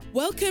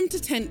Welcome to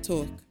Tent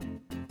Talk,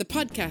 the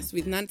podcast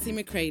with Nancy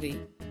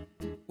McCready,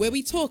 where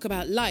we talk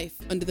about life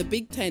under the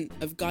big tent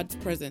of God's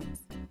presence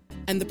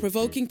and the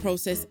provoking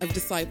process of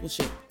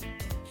discipleship.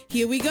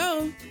 Here we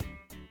go.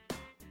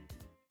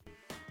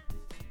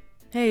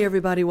 Hey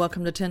everybody,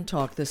 welcome to Tent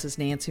Talk. This is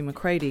Nancy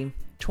McCready.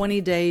 20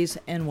 Days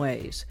and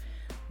Ways.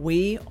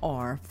 We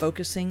are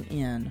focusing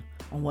in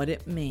on what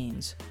it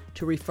means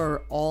to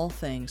refer all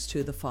things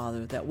to the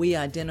Father, that we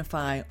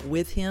identify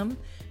with Him,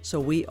 so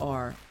we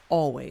are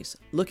always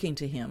looking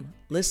to Him,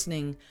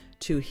 listening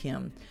to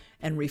Him,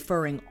 and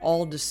referring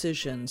all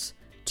decisions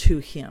to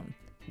Him.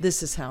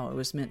 This is how it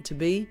was meant to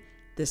be.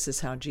 This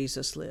is how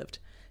Jesus lived.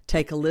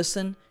 Take a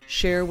listen,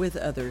 share with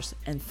others,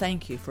 and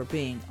thank you for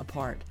being a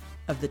part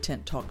of the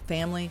Tent Talk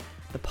family,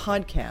 the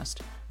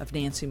podcast of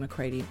Nancy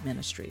McCready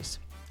Ministries.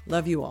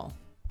 Love you all.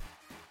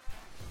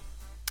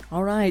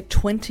 All right,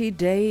 20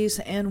 days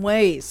and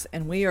ways,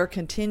 and we are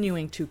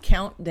continuing to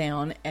count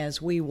down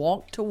as we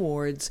walk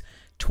towards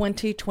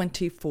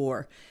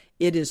 2024.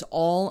 It is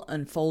all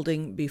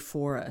unfolding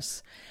before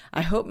us.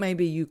 I hope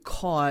maybe you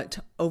caught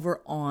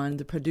over on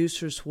the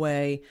Producer's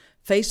Way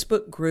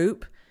Facebook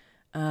group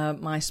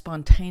my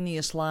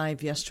spontaneous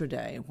live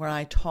yesterday, where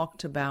I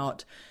talked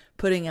about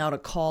putting out a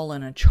call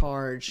and a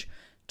charge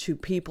to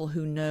people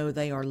who know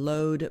they are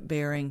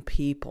load-bearing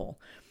people.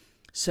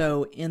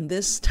 So in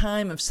this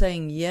time of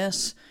saying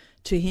yes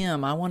to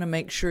Him, I want to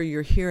make sure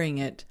you're hearing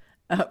it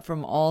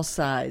from all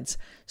sides.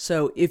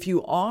 So if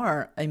you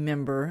are a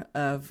member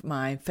of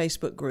my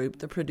Facebook group,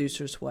 The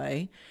Producer's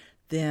Way,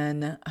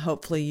 then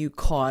hopefully you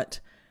caught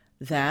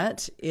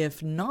that.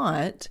 If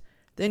not,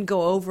 then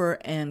go over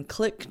and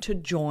click to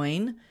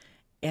join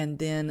and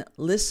then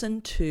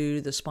listen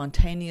to the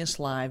spontaneous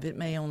live. It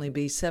may only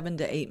be 7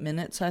 to 8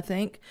 minutes, I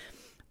think,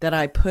 that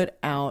I put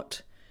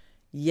out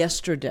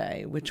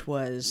yesterday, which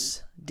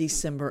was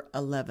December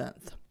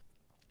 11th.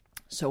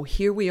 So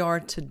here we are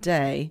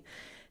today,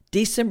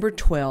 December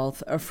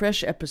 12th, a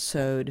fresh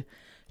episode,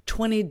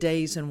 20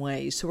 Days and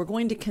Ways. So we're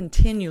going to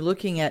continue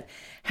looking at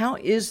how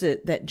is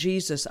it that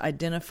Jesus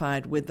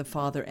identified with the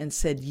Father and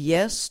said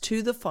yes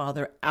to the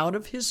Father out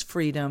of His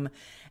freedom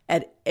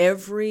at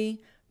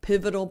every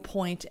pivotal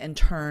point and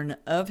turn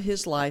of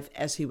His life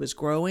as He was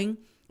growing,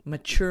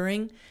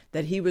 maturing,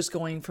 that He was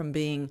going from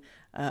being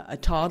a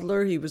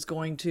toddler, He was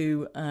going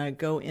to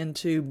go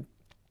into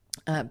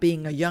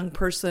being a young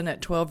person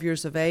at 12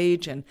 years of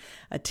age and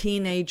a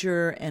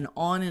teenager and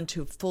on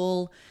into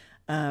full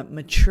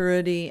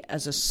maturity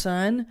as a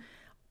son.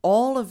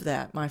 All of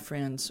that, my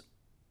friends,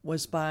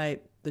 was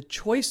by the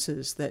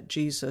choices that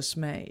Jesus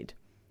made.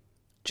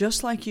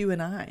 Just like you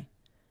and I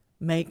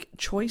make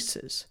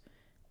choices.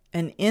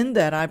 And in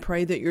that, I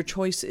pray that your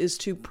choice is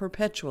to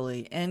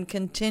perpetually and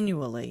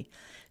continually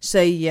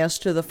say yes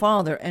to the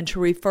Father and to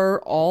refer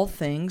all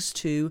things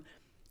to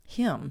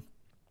Him.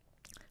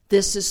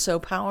 This is so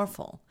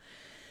powerful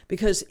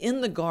because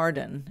in the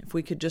garden, if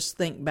we could just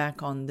think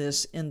back on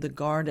this in the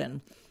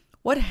garden,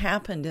 what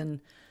happened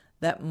in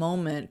that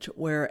moment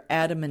where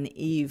Adam and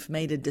Eve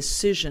made a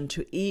decision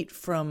to eat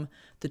from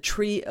the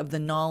tree of the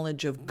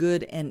knowledge of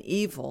good and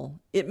evil,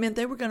 it meant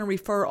they were going to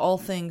refer all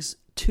things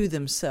to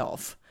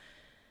themselves.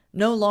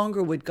 No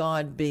longer would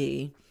God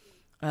be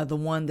the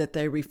one that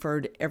they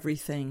referred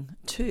everything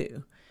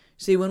to.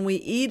 See, when we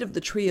eat of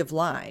the tree of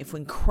life,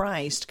 when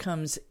Christ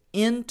comes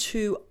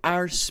into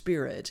our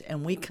spirit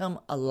and we come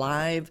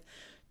alive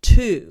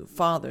to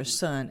Father,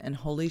 Son, and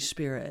Holy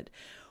Spirit,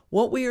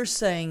 what we are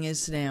saying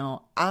is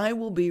now, I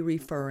will be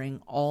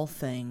referring all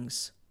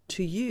things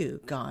to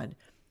you, God.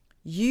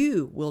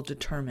 You will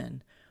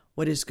determine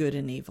what is good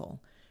and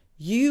evil.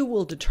 You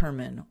will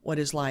determine what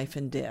is life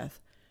and death.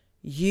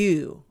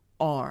 You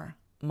are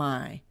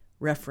my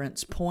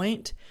reference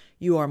point.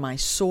 You are my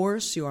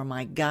source. You are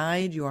my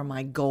guide. You are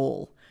my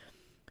goal.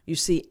 You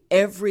see,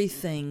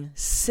 everything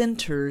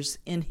centers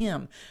in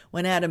Him.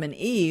 When Adam and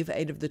Eve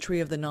ate of the tree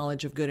of the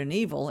knowledge of good and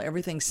evil,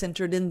 everything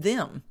centered in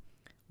them,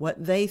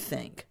 what they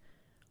think,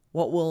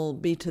 what will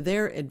be to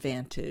their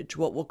advantage,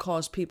 what will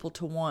cause people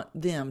to want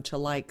them, to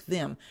like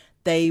them.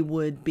 They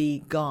would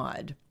be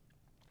God,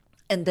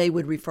 and they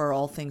would refer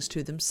all things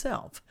to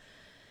themselves.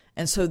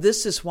 And so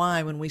this is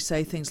why when we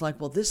say things like,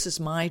 well, this is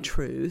my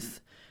truth,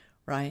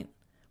 right?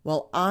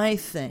 Well, I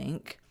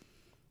think.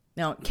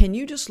 Now, can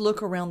you just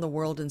look around the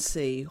world and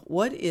see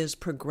what is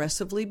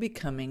progressively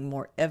becoming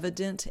more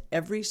evident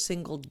every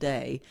single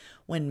day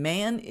when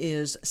man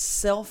is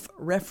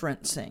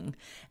self-referencing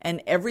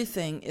and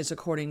everything is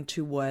according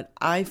to what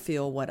I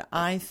feel, what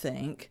I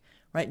think,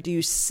 right? Do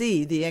you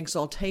see the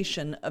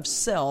exaltation of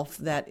self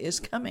that is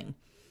coming?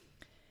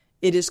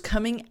 It is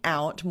coming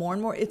out more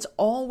and more. It's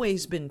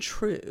always been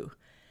true.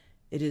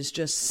 It is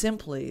just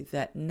simply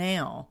that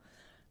now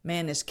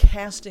man is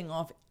casting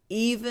off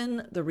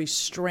even the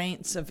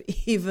restraints of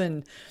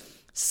even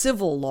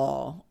civil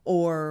law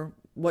or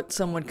what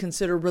some would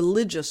consider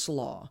religious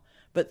law,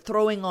 but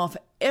throwing off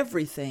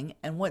everything,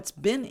 and what's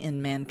been in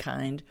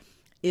mankind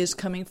is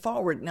coming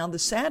forward. Now, the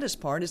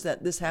saddest part is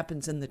that this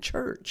happens in the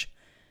church,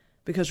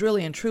 Because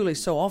really and truly,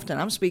 so often,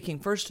 I'm speaking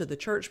first to the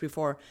church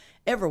before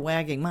ever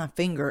wagging my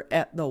finger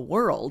at the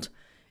world,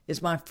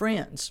 is my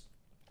friends.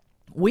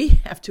 We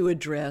have to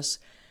address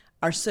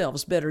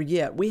ourselves. Better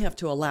yet, we have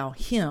to allow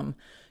Him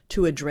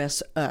to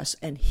address us,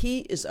 and He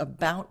is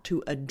about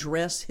to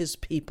address His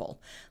people.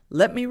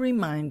 Let me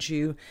remind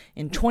you,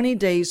 in 20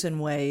 days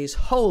and ways,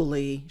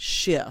 holy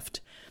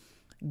shift.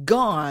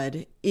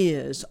 God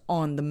is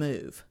on the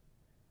move.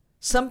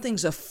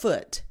 Something's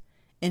afoot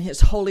in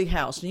His holy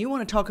house. And you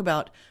want to talk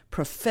about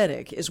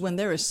prophetic, is when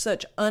there is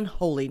such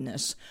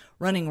unholiness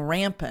running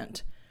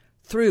rampant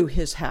through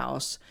His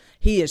house.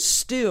 He is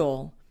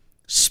still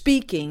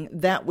speaking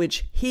that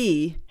which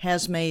He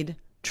has made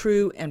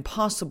true and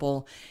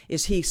possible,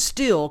 is He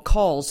still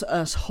calls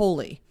us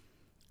holy.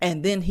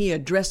 And then He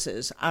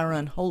addresses our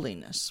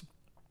unholiness.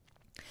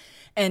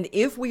 And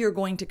if we are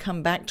going to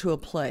come back to a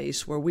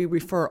place where we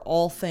refer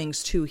all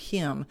things to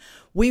Him,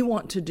 we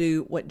want to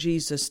do what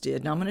Jesus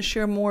did. Now, I'm going to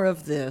share more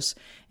of this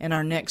in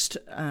our next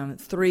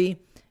 3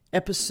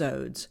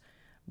 episodes,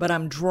 but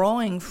I'm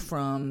drawing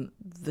from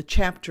the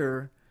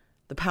chapter,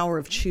 The Power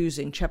of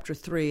Choosing, chapter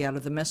 3, out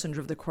of The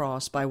Messenger of the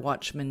Cross by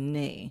Watchman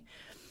Nee.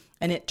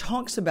 And it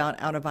talks about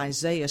out of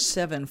Isaiah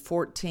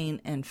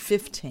 7:14 and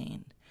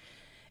 15.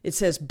 It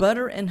says,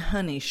 butter and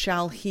honey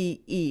shall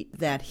he eat,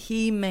 that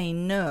he may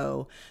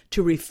know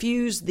to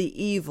refuse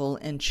the evil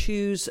and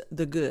choose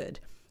the good.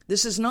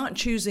 This is not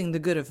choosing the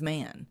good of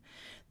man.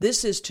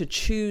 This is to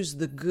choose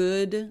the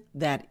good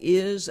that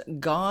is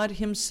God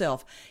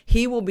Himself.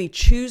 He will be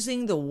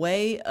choosing the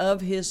way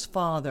of His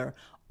Father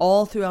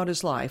all throughout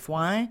His life.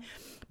 Why?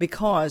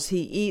 Because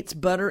He eats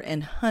butter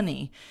and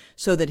honey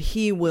so that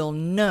He will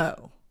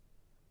know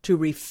to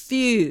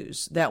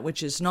refuse that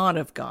which is not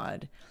of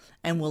God,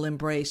 and will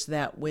embrace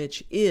that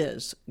which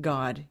is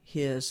God,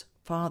 His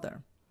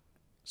Father.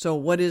 So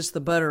what is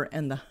the butter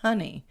and the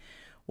honey?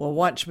 Well,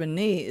 Watchman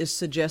Nee is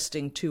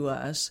suggesting to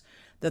us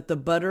that the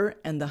butter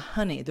and the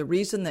honey, the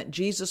reason that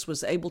Jesus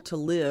was able to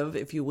live,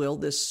 if you will,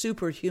 this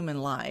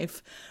superhuman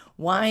life,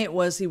 why it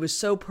was He was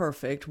so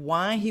perfect,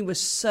 why He was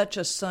such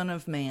a Son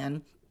of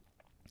Man,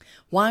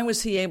 why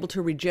was He able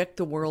to reject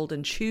the world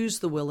and choose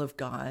the will of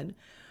God,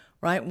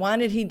 right? Why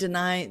did He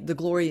deny the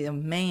glory of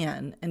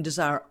man and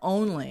desire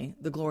only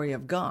the glory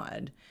of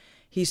God?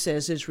 He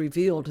says is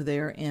revealed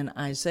there in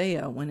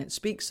Isaiah when it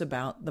speaks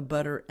about the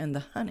butter and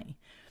the honey.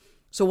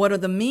 So what are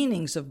the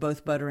meanings of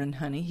both butter and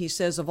honey? He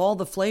says of all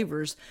the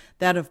flavors,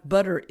 that of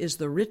butter is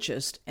the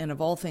richest, and of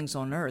all things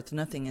on earth,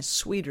 nothing is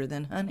sweeter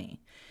than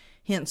honey.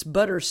 Hence,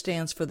 butter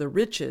stands for the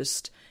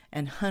richest,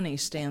 and honey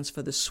stands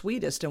for the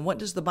sweetest. And what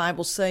does the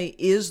Bible say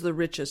is the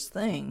richest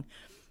thing?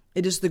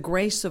 It is the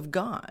grace of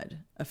God,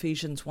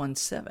 Ephesians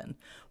 1:7.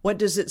 What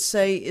does it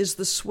say is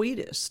the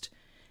sweetest?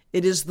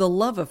 It is the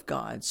love of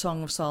God,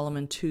 Song of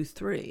Solomon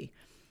 2:3.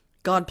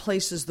 God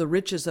places the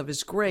riches of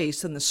His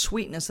grace and the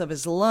sweetness of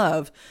His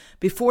love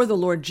before the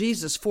Lord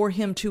Jesus for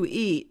Him to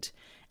eat,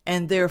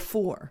 and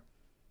therefore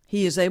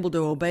He is able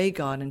to obey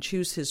God and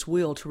choose His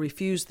will, to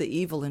refuse the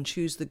evil and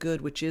choose the good,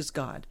 which is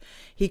God.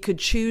 He could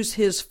choose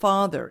His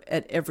Father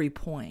at every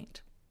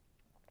point.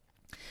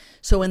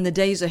 So in the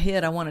days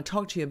ahead, I want to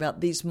talk to you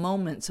about these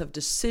moments of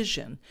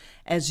decision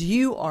as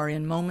you are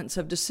in moments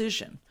of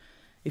decision.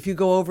 If you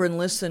go over and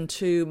listen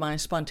to my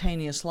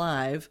spontaneous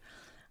live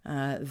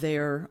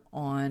there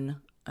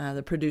on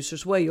The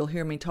Producer's Way, you'll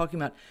hear me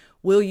talking about,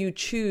 will you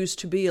choose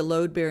to be a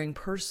load-bearing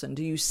person?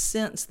 Do you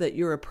sense that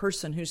you're a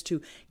person who's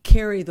to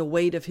carry the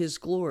weight of His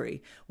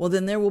glory? Well,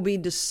 then there will be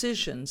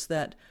decisions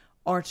that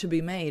are to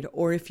be made,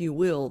 or if you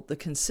will, the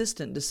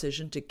consistent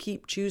decision to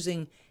keep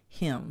choosing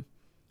Him.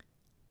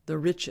 The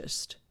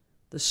richest,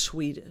 the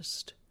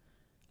sweetest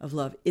of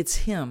love. It's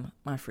Him,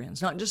 my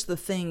friends, not just the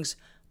things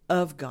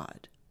of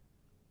God.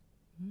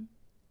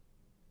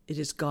 It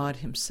is God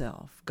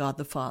Himself, God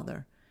the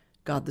Father,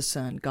 God the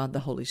Son, God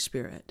the Holy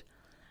Spirit.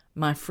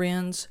 My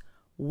friends,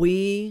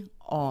 we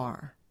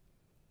are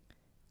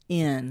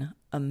in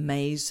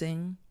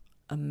amazing,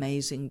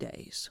 amazing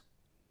days.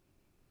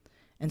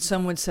 And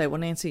some would say,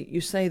 well, Nancy, you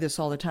say this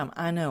all the time.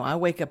 I know. I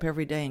wake up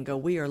every day and go,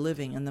 we are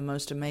living in the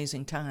most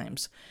amazing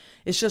times.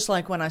 It's just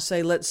like when I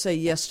say, let's say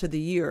yes to the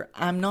year.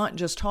 I'm not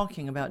just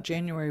talking about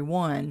January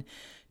 1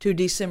 to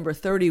December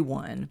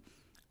 31.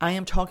 I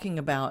am talking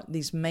about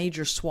these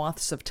major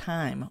swaths of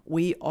time.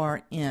 We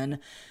are in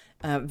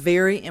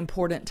very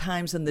important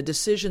times, and the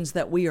decisions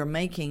that we are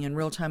making in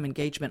real-time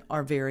engagement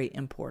are very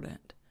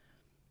important.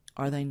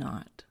 Are they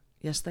not?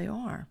 Yes, they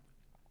are.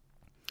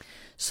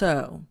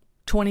 So,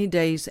 20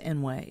 days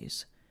and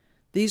ways.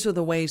 These are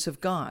the ways of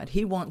God.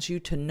 He wants you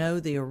to know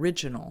the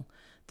original,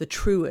 the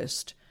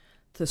truest,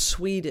 the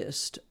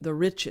sweetest, the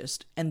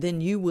richest, and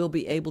then you will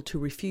be able to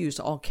refuse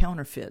all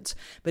counterfeits.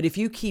 But if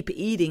you keep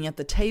eating at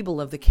the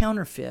table of the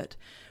counterfeit,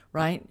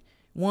 right?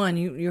 One,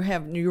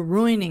 you're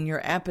ruining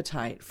your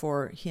appetite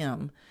for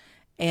Him,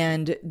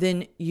 and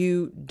then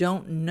you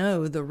don't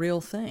know the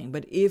real thing.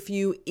 But if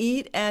you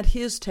eat at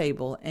His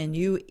table and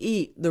you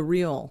eat the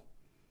real,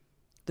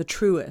 the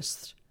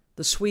truest,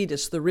 the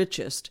sweetest, the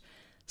richest,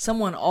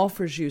 Someone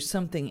offers you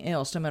something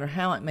else, no matter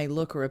how it may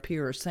look or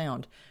appear or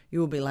sound, you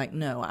will be like,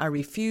 no, I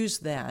refuse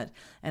that,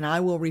 and I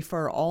will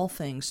refer all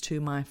things to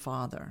my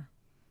Father.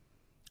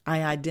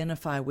 I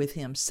identify with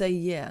him. Say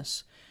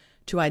yes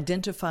to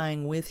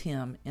identifying with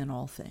him in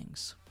all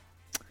things.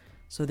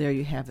 So there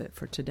you have it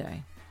for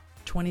today.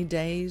 20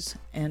 days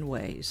and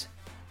ways.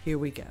 Here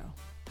we go.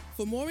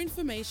 For more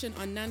information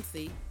on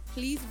Nancy,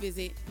 please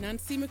visit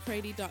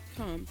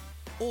nancymccready.com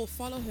or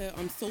follow her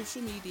on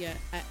social media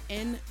at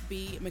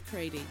NB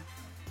McCready.